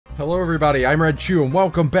Hello everybody, I'm RedChu and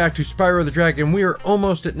welcome back to Spyro the Dragon. We are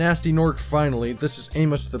almost at Gnasty Gnorc finally. This is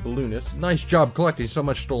Amos the Balloonist. Nice job collecting so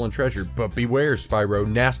much stolen treasure, but beware Spyro,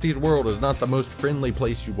 Gnasty's world is not the most friendly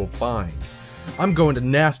place you will find. I'm going to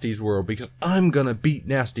Gnasty's world because I'm gonna beat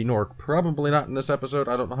Gnasty Gnorc. Probably not in this episode,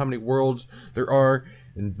 I don't know how many worlds there are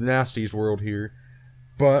in Gnasty's world here.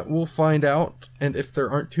 But we'll find out, and if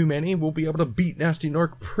there aren't too many, we'll be able to beat Gnasty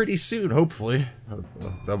Gnorc pretty soon, hopefully.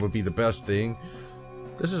 That would be the best thing.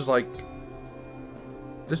 This is like...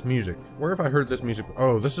 this music. Where have I heard this music?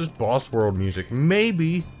 Oh, this is Boss World music.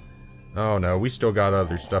 Maybe. Oh no, we still got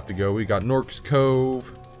other stuff to go. We got Gnorc's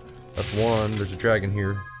Cove. That's one. There's a dragon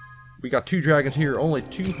here. We got 2 dragons here. Only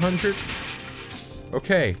 200?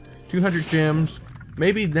 Okay. 200 gems.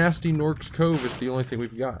 Maybe Gnasty Gnorc's Cove is the only thing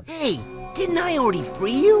we've got. Hey, didn't I already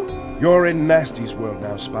free you? You're in Gnasty's world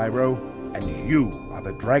now, Spyro. And you are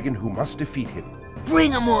the dragon who must defeat him.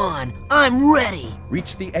 Bring him on! I'm ready!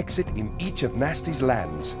 Reach the exit in each of Gnasty's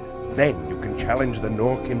lands. Then you can challenge the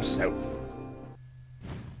Gnorc himself.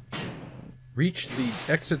 Reach the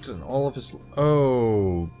exits in all of his...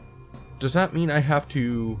 oh... does that mean I have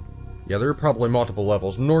to... yeah, there are probably multiple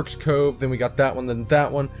levels. Gnorc's Cove, then we got that one, then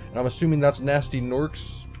that one. And I'm assuming that's Gnasty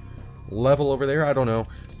Gnorc's level over there? I don't know.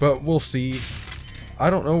 But we'll see.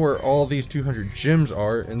 I don't know where all these 200 gems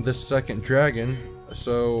are in this second dragon.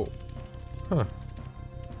 So... huh.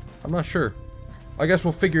 I'm not sure. I guess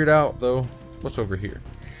we'll figure it out, though. What's over here?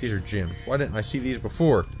 These are gems. Why didn't I see these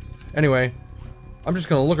before? Anyway, I'm just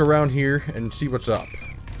gonna look around here and see what's up.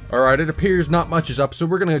 Alright, it appears not much is up, so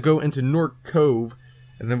we're gonna go into Gnorc Cove,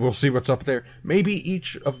 and then we'll see what's up there. Maybe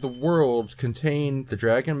each of the worlds contain the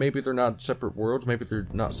dragon. Maybe they're not separate worlds. Maybe they're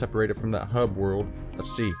not separated from that hub world.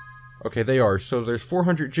 Let's see. Okay, they are. So there's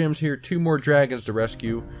 400 gems here, 2 more dragons to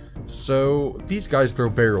rescue. So, these guys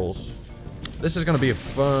throw barrels. This is going to be a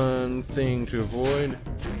fun thing to avoid.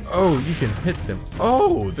 Oh, you can hit them.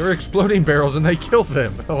 Oh, they're exploding barrels and they kill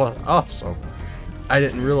them. Oh, awesome. I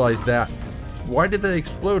didn't realize that. Why did they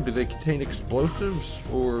explode? Do they contain explosives?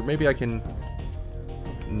 Or maybe I can...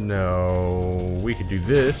 no, we could do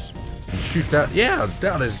this. And shoot that. Yeah,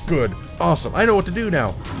 that is good. Awesome. I know what to do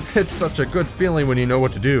now. It's such a good feeling when you know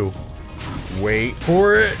what to do. Wait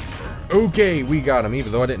for it. Okay, we got him,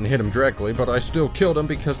 even though I didn't hit him directly, but I still killed him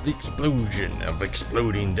because the explosion of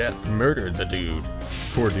exploding death murdered the dude.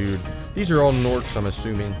 Poor dude. These are all Gnorcs, I'm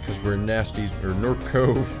assuming, because we're in Gnasty's, or Gnorc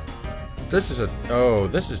Cove. This is a, oh,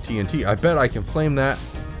 this is TNT. I bet I can flame that,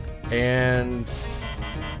 and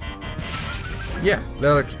yeah,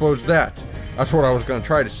 that explodes that. That's what I was going to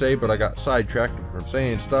try to say, but I got sidetracked from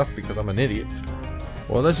saying stuff because I'm an idiot.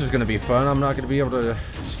 Well, this is going to be fun. I'm not going to be able to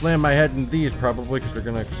slam my head into these probably because they're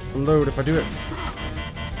going to explode if I do it.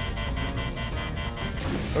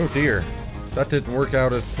 Oh dear. That didn't work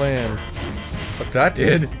out as planned. But that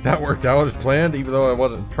did. That worked out as planned, even though I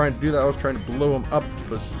wasn't trying to do that. I was trying to blow them up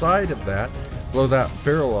the side of that. Blow that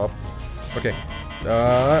barrel up. Okay.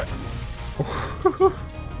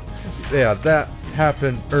 Yeah, that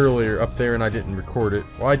happened earlier up there and I didn't record it.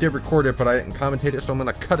 Well, I did record it, but I didn't commentate it, so I'm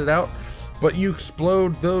going to cut it out. But you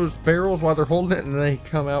explode those barrels while they're holding it, and they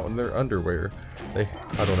come out in their underwear.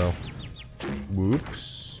 I don't know.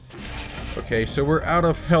 Whoops. Okay, so we're out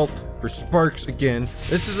of health for sparks again.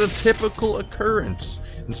 This is a typical occurrence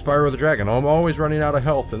in Spyro the Dragon. I'm always running out of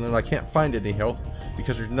health, and then I can't find any health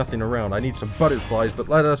because there's nothing around. I need some butterflies, but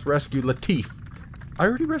let us rescue Latif. I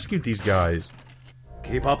already rescued these guys.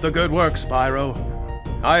 Keep up the good work, Spyro.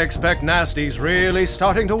 I expect Gnasty's really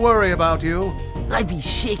starting to worry about you. I'd be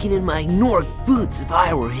shaking in my Gnorc boots if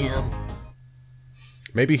I were him.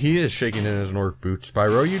 Maybe he is shaking in his Gnorc boots,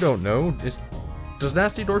 Spyro. You don't know. Does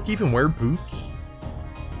Gnasty Gnorc even wear boots?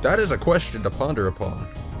 That is a question to ponder upon.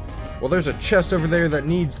 Well, there's a chest over there that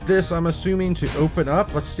needs this, I'm assuming, to open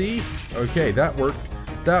up. Let's see. Okay, that worked.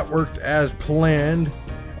 That worked as planned.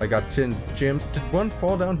 I got 10 gems. Did one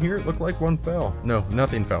fall down here? It looked like one fell. No,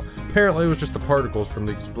 nothing fell. Apparently it was just the particles from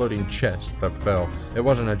the exploding chest that fell. It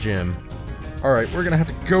wasn't a gem. Alright, we're gonna have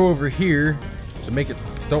to go over here to make it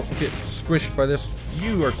don't get squished by this.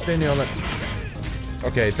 You are standing on that.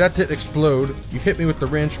 Okay, that didn't explode. You hit me with the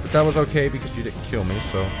wrench, but that was okay because you didn't kill me,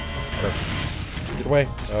 so get away.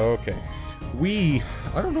 Okay.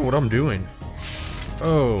 I don't know what I'm doing.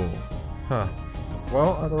 Oh. Huh.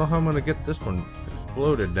 Well, I don't know how I'm gonna get this one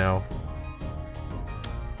exploded now.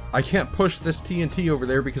 I can't push this TNT over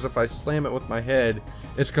there because if I slam it with my head,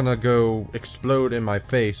 it's gonna go explode in my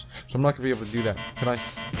face. So I'm not gonna be able to do that. Can I?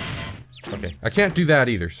 Okay, I can't do that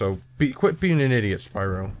either, so quit being an idiot,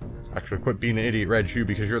 Spyro. Actually, quit being an idiot, RedChu,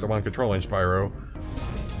 because you're the one controlling Spyro.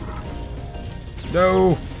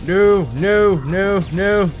 No, no, no, no,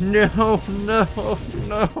 no, no, no,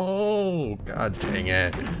 no. God dang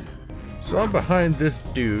it. So I'm behind this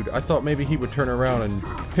dude. I thought maybe he would turn around and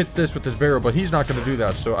hit this with his barrel, but he's not going to do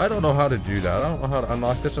that. So I don't know how to do that. I don't know how to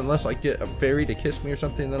unlock this unless I get a fairy to kiss me or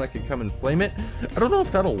something, and then I can come and flame it. I don't know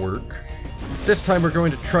if that'll work. This time we're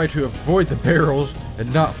going to try to avoid the barrels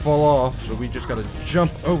and not fall off. So we just got to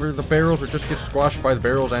jump over the barrels or just get squashed by the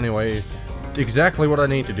barrels anyway. Exactly what I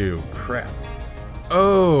need to do. Crap.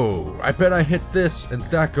 Oh, I bet I hit this and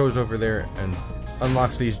that goes over there and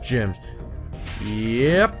unlocks these gems.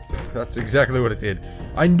 Yep, that's exactly what it did.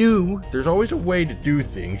 I knew there's always a way to do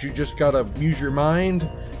things. You just gotta use your mind,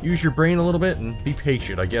 use your brain a little bit, and be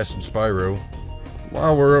patient, I guess, in Spyro.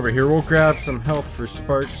 While we're over here, we'll grab some health for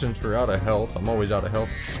Sparks since we're out of health. I'm always out of health.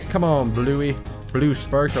 Come on, Bluey. Blue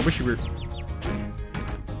Sparks. I wish you were...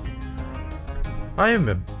 I am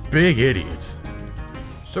a big idiot.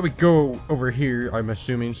 So we go over here, I'm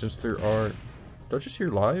assuming, since there are... Did I just hear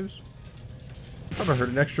lives? I thought I heard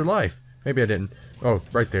an extra life. Maybe I didn't. Oh,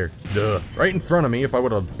 right there. Duh. Right in front of me. If I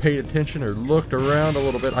would have paid attention or looked around a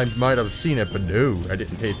little bit, I might have seen it, but no, I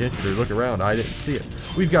didn't pay attention or look around. I didn't see it.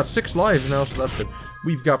 We've got 6 lives now, so that's good.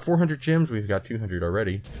 We've got 400 gems. We've got 200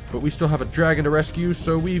 already. But we still have a dragon to rescue,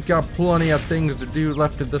 so we've got plenty of things to do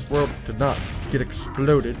left in this world to not get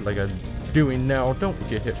exploded like I'm doing now. Don't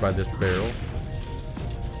get hit by this barrel.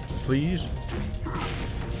 Please?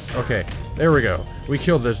 Okay, there we go. We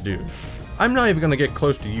killed this dude. I'm not even going to get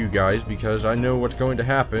close to you guys because I know what's going to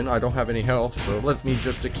happen. I don't have any health, so let me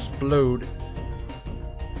just explode.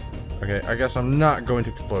 Okay, I guess I'm not going to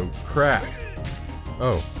explode. Crap.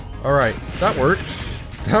 Oh, alright. That works.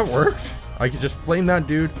 That worked. I could just flame that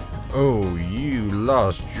dude. Oh, you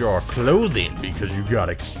lost your clothing because you got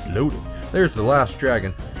exploded. There's the last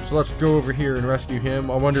dragon. So let's go over here and rescue him.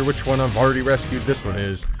 I wonder which one I've already rescued. This one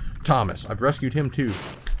is Thomas. I've rescued him too.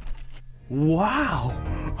 Wow!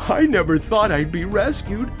 I never thought I'd be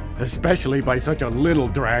rescued, especially by such a little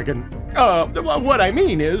dragon. What I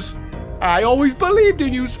mean is, I always believed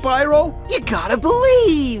in you, Spyro. You gotta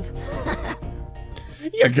believe!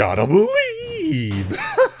 You gotta believe!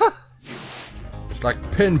 It's like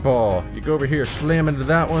pinball. You go over here, slam into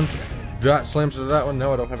that one. That slams into that one.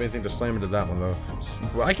 No, I don't have anything to slam into that one, though.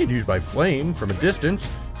 Well, I can use my flame from a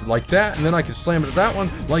distance, like that, and then I can slam into that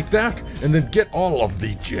one, like that, and then get all of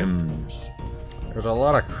the gems. There's a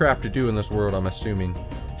lot of crap to do in this world, I'm assuming.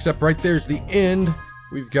 Except right there's the end.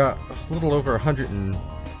 We've got a little over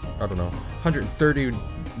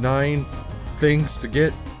 139 things to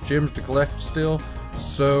get, gems to collect still.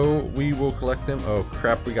 So we will collect them. Oh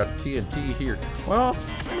crap, we got TNT here. Well,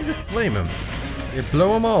 let me just flame him. You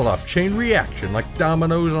blow them all up. Chain reaction, like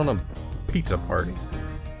dominoes on a pizza party.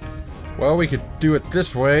 Well, we could do it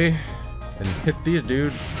this way and hit these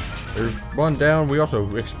dudes. There's one down. We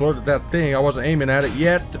also exploded that thing. I wasn't aiming at it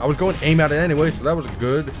yet. I was going to aim at it anyway, so that was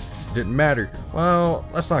good. It didn't matter. Well,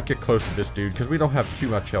 let's not get close to this dude because we don't have too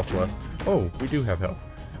much health left. Oh, we do have health.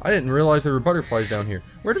 I didn't realize there were butterflies down here.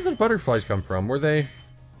 Where did those butterflies come from? Were there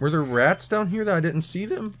rats down here that I didn't see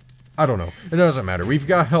them? I don't know. It doesn't matter. We've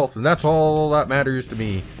got health, and that's all that matters to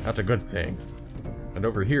me. That's a good thing. And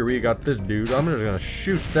over here, we got this dude. I'm just gonna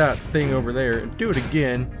shoot that thing over there and do it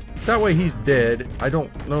again. That way he's dead. I don't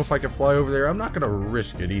know if I can fly over there. I'm not gonna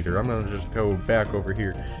risk it either. I'm gonna just go back over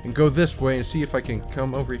here and go this way and see if I can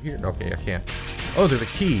come over here. Okay, I can't. Oh, there's a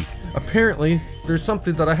key. Apparently, there's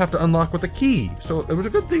something that I have to unlock with a key. So it was a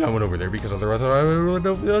good thing I went over there because otherwise I would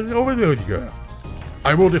have over there.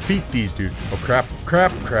 I will defeat these dudes. Oh crap,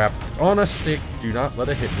 crap, crap. On a stick. Do not let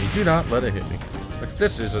it hit me. Do not let it hit me. Like,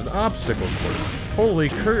 this is an obstacle course. Holy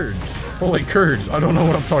curds. Holy curds. I don't know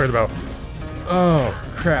what I'm talking about. Oh,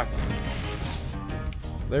 crap.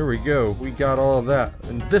 There we go. We got all of that.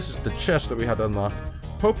 And this is the chest that we had to unlock.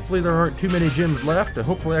 Hopefully there aren't too many gems left, and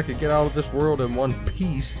hopefully I can get out of this world in one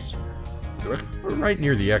piece. We're right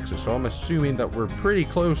near the exit, so I'm assuming that we're pretty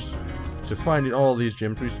close to finding all of these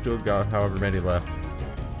gems. We still got however many left.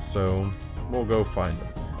 So, we'll go find them.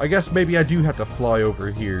 I guess maybe I do have to fly over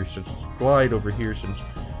here, glide over here, since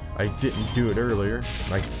I didn't do it earlier.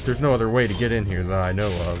 Like, there's no other way to get in here that I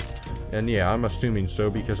know of. And yeah, I'm assuming so,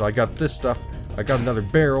 because I got this stuff. I got another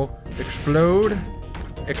barrel. Explode.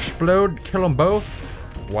 Explode. Kill them both.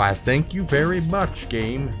 Why, thank you very much,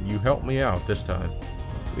 game. You helped me out this time.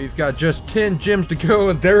 We've got just 10 gems to go,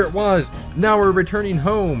 and there it was. Now we're returning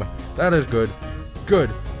home. That is good. Good.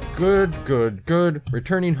 Good, good, good.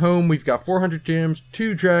 Returning home, we've got 400 gems,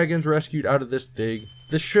 2 dragons rescued out of this thing.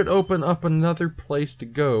 This should open up another place to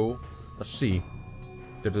go. Let's see.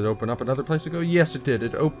 Did it open up another place to go? Yes, it did.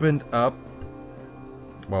 It opened up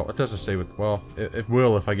Well, it doesn't say with, well, it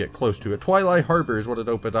will if I get close to it. Twilight Harbor is what it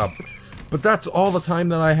opened up. But that's all the time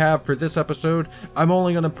that I have for this episode. I'm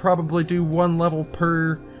only going to probably do 1 level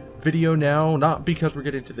per video now, not because we're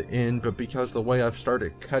getting to the end, but because the way I've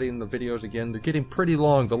started cutting the videos again, they're getting pretty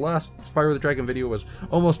long. The last Spyro the Dragon video was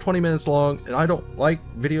almost 20 minutes long, and I don't like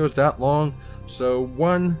videos that long, so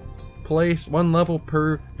 1 level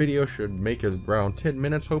per video should make it around 10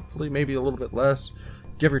 minutes, hopefully, maybe a little bit less,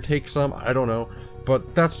 give or take some, I don't know,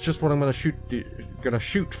 but that's just what I'm gonna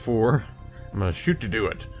shoot for. I'm gonna shoot to do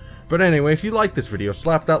it. But anyway, if you like this video,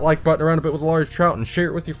 slap that like button around a bit with a large trout and share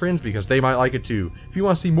it with your friends because they might like it too. If you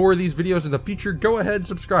want to see more of these videos in the future, go ahead and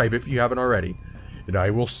subscribe if you haven't already. And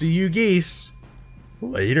I will see you geese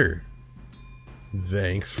later.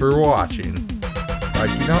 Thanks for watching. I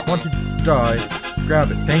do not want to die. Grab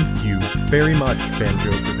it. Thank you very much,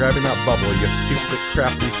 Banjo, for grabbing that bubble, you stupid,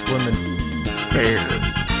 crafty, swimming bear.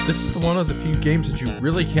 This is one of the few games that you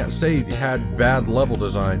really can't say had bad level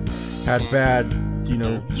design, had bad, you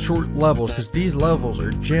know, short levels, because these levels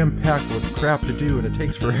are jam-packed with crap to do and it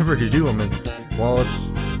takes forever to do them, and while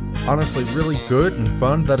it's honestly really good and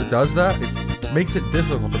fun that it does that, it makes it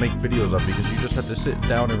difficult to make videos of because you just have to sit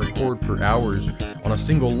down and record for hours on a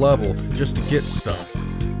single level just to get stuff.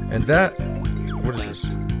 And that, what is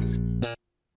this?